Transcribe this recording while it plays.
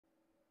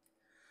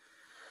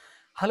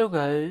Hello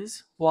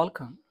guys,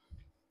 welcome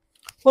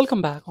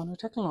back on a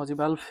technology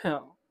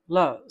welfare.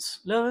 Let's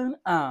learn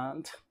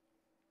and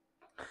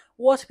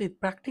watch with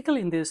practical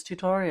in this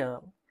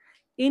tutorial.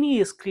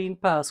 Any screen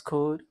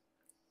passcode,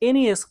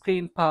 any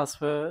screen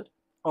password,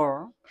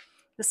 or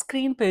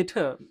screen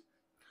pattern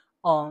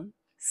on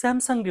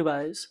Samsung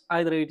device,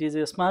 either it is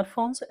a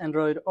smartphone's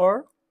Android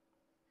or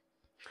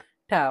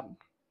tab.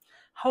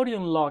 How do you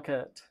unlock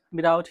it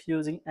without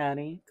using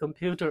any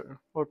computer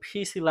or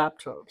PC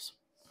laptops?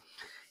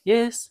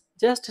 Yes,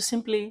 just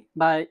simply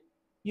by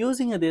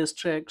using these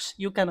tricks,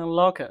 you can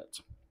unlock it.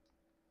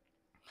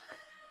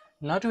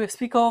 Not to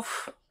speak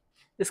of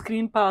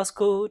screen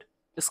passcode,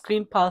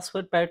 screen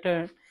password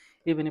pattern,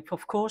 even if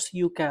of course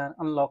you can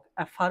unlock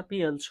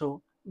FRP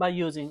also by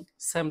using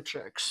same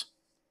tricks.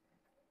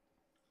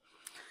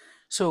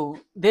 So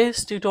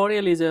this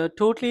tutorial is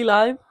totally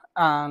live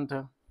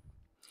and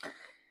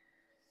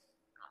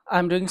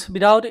I'm doing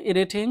without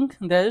editing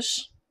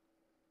this.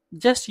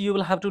 Just you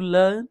will have to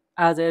learn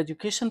as an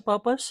education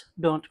purpose.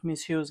 Don't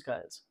misuse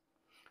guys.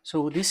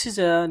 So this is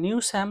a new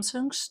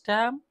Samsung's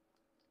tab.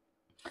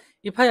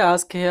 If I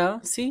ask here,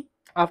 see,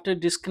 after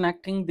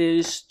disconnecting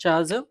this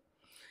charger,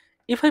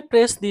 if I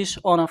press this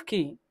on off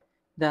key,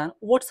 then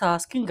what's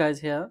asking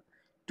guys here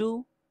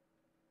to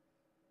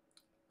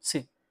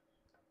see,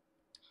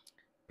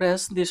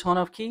 press this on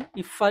off key.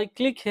 If I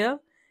click here,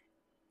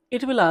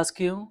 it will ask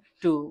you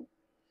to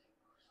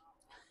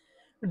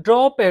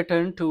draw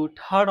pattern to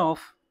turn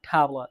off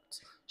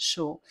tablets.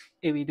 So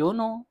if we don't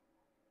know,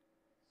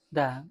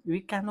 then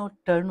we cannot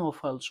turn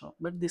off also,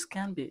 but this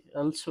can be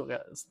also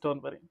guys,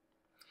 don't worry.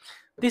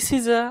 This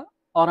is a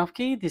on off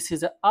key, this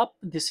is a up,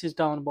 this is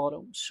down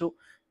bottom. So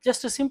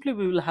just simply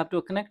we will have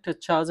to connect a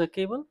charger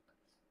cable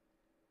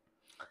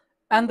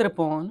and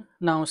thereupon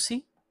now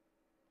see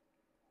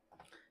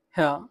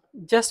here,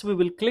 just we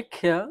will click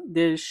here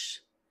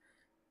this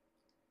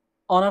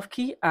on off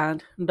key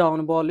and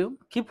down volume.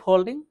 Keep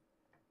holding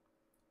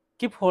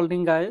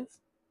guys,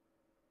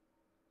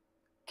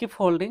 keep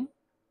holding.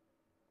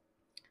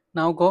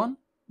 Now gone.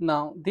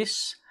 Now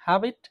this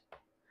have it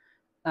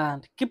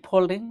and keep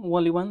holding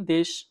only one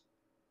this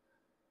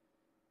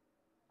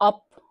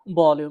up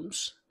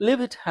volumes,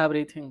 leave it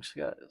everything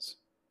guys.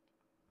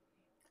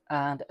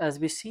 And as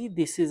we see,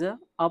 this is a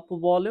up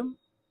volume.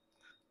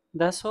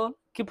 That's all.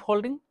 Keep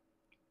holding.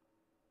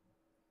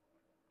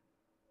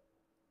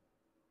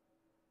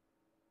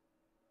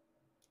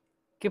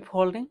 Keep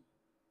holding.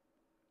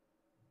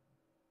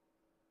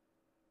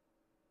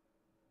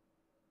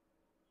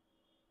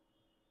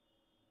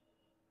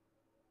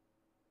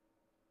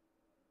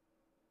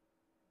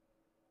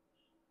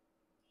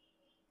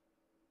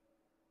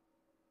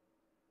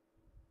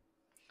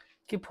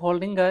 Keep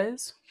holding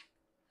guys.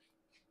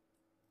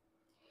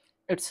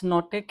 It's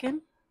not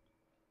taken.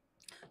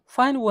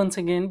 Fine, once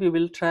again we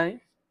will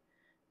try.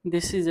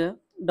 This is a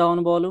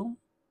down volume.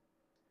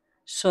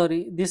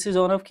 Sorry, this is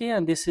on off key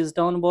and this is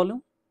down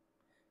volume.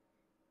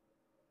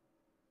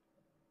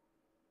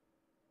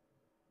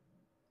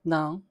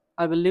 Now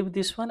I will leave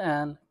this one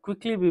and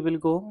quickly we will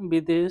go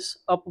with this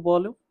up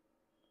volume.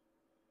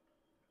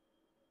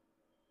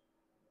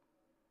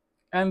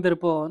 And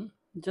thereupon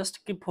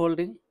just keep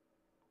holding.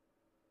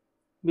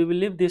 We will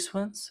leave this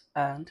ones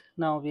and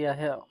now we are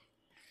here.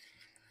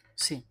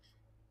 See.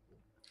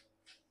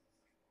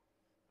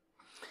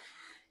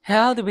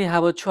 Here we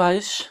have a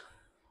choice,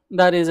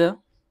 that is a,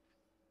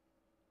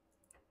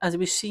 as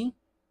we see,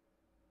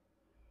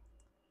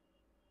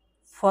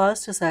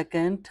 first,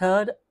 second,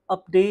 third,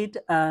 update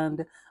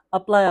and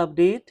apply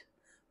update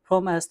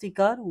from SD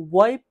card,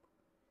 wipe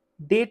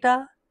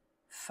data,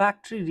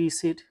 factory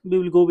reset. We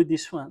will go with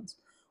these ones.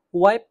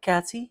 Wipe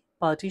cache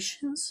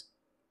partitions,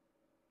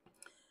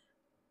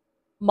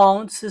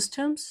 mount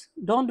systems.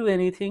 Don't do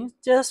anything,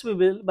 just we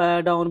will by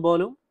a down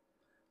volume.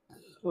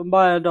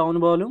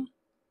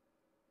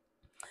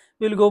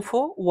 We'll go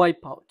for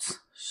wipeouts.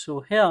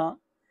 So here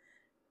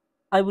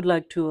I would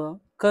like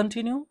to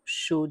continue.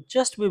 So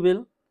just we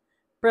will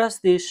press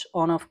this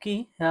on off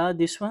key here,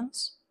 this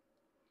ones,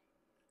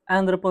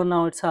 and thereupon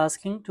now it's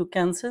asking to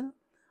cancel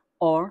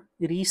or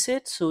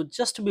reset. So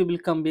just we will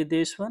come with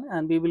this one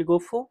and we will go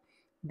for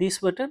this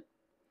button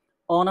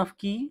on off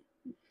key,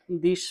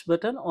 this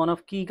button on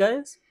off key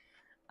guys,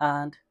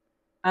 and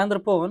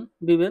thereupon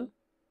we will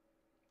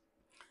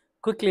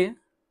quickly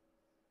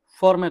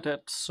format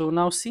it. So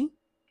now see,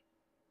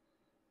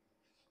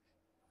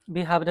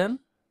 we have done,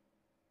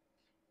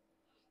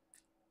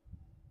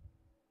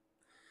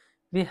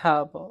 we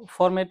have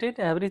formatted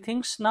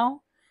everything.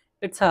 Now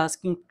it's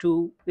asking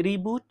to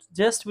reboot,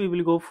 just we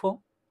will go for.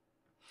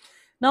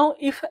 Now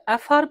if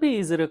FRP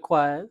is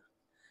required,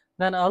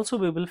 then also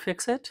we will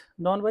fix it,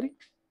 don't worry.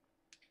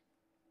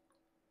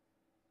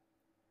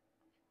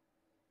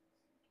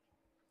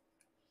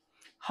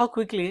 How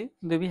quickly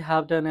do we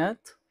have done it?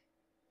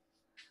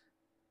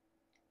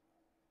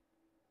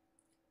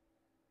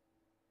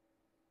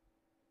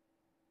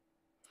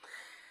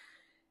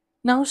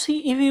 Now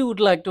see, if you would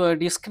like to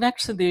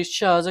disconnect this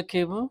charger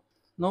cable,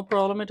 no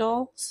problem at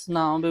all.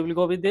 Now we will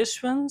go with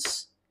this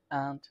ones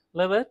and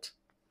leave it.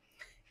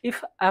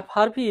 If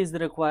FRP is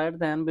required,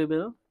 then we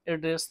will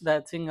address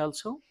that thing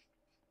also.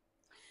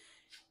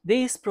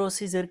 This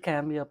procedure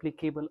can be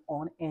applicable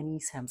on any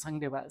Samsung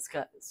device,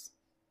 guys.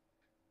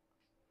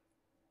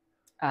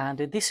 And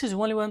this is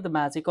only one the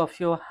magic of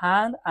your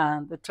hand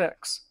and the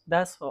tricks.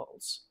 That's all.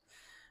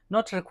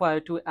 Not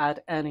required to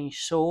add any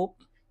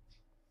soap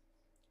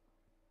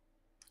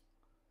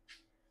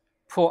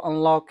for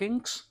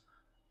unlockings,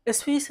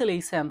 especially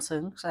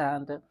Samsung's.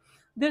 And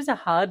there's a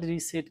hard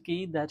reset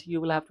key that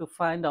you will have to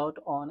find out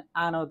on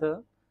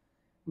another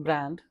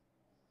brand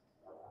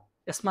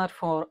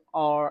smartphone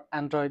or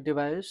Android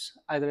device,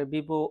 either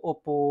Vivo,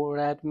 Oppo,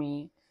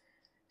 Redmi,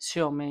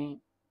 Xiaomi,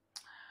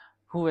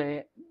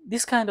 Huawei.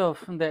 This kind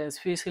of the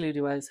especially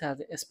device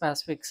has a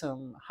specific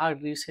some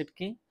hard reset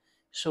key,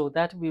 so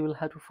that we will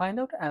have to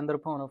find out. And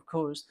thereupon, of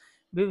course,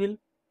 we will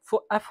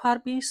for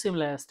FRP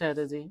similar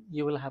strategy.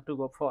 You will have to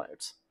go for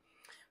it.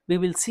 We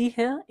will see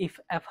here if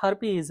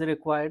FRP is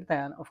required.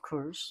 Then, of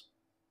course,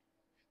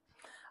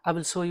 I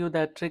will show you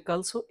that trick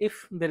also.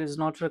 If there is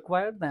not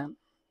required, then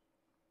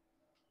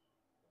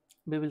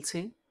we will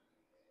see.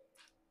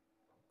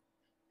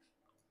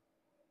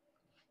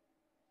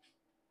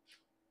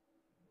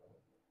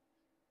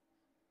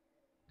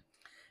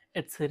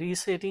 It's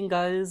resetting,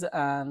 guys,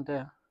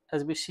 and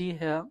as we see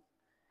here,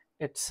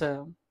 it's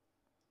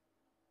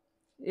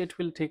it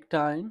will take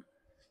time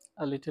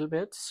a little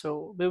bit,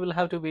 so we will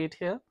have to wait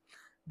here.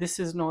 This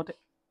is not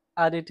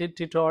edited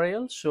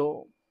tutorial,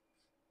 so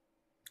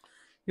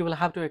you will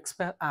have to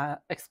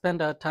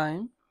expend our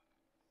time.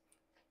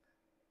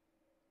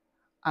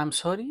 I'm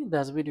sorry,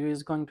 this video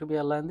is going to be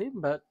a lengthy,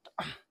 but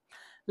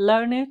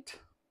learn it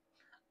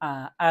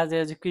as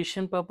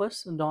education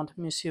purpose. Don't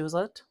misuse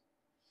it.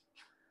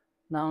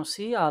 Now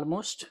see,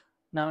 almost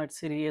now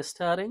it's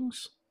restarting.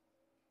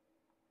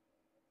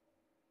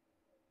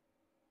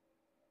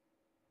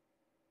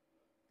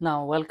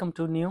 Now welcome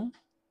to new.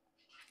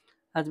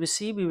 As we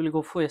see, we will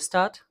go for a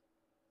start,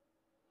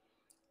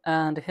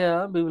 and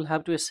here we will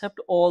have to accept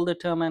all the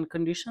term and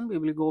condition. We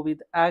will go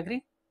with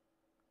agree.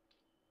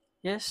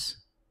 Yes.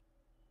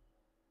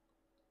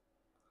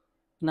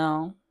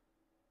 Now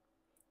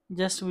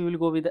just we will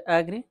go with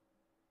agree.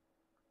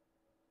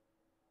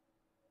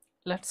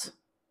 Let's.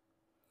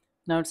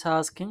 Now it's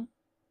asking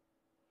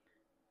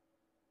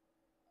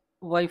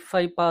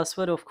Wi-Fi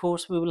password. Of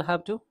course we will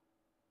have to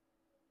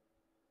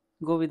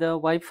go with the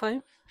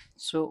Wi-Fi,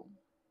 so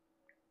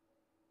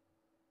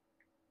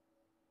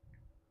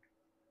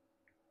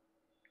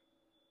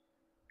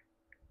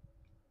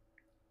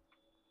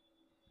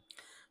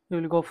we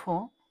will go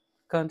for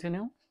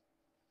continue.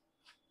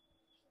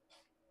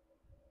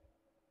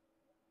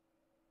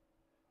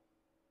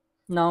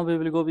 Now we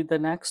will go with the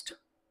next.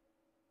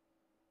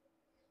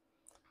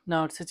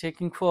 Now it's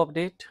checking for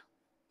update.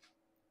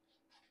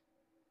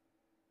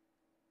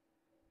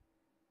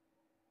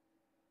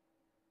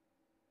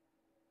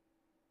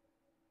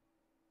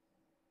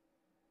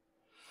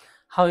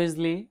 How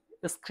easily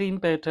screen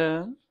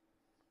pattern,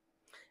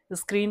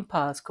 screen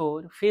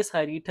passcode, face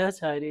ID,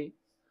 touch ID,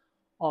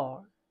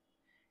 or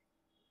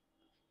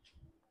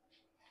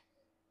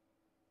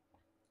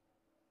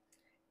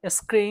a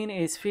screen,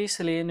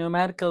 especially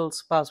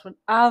numericals password,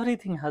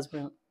 everything has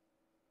been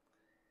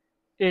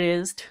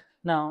erased.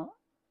 Now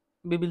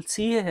we will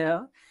see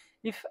here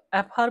if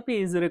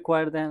FRP is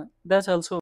required, then that's also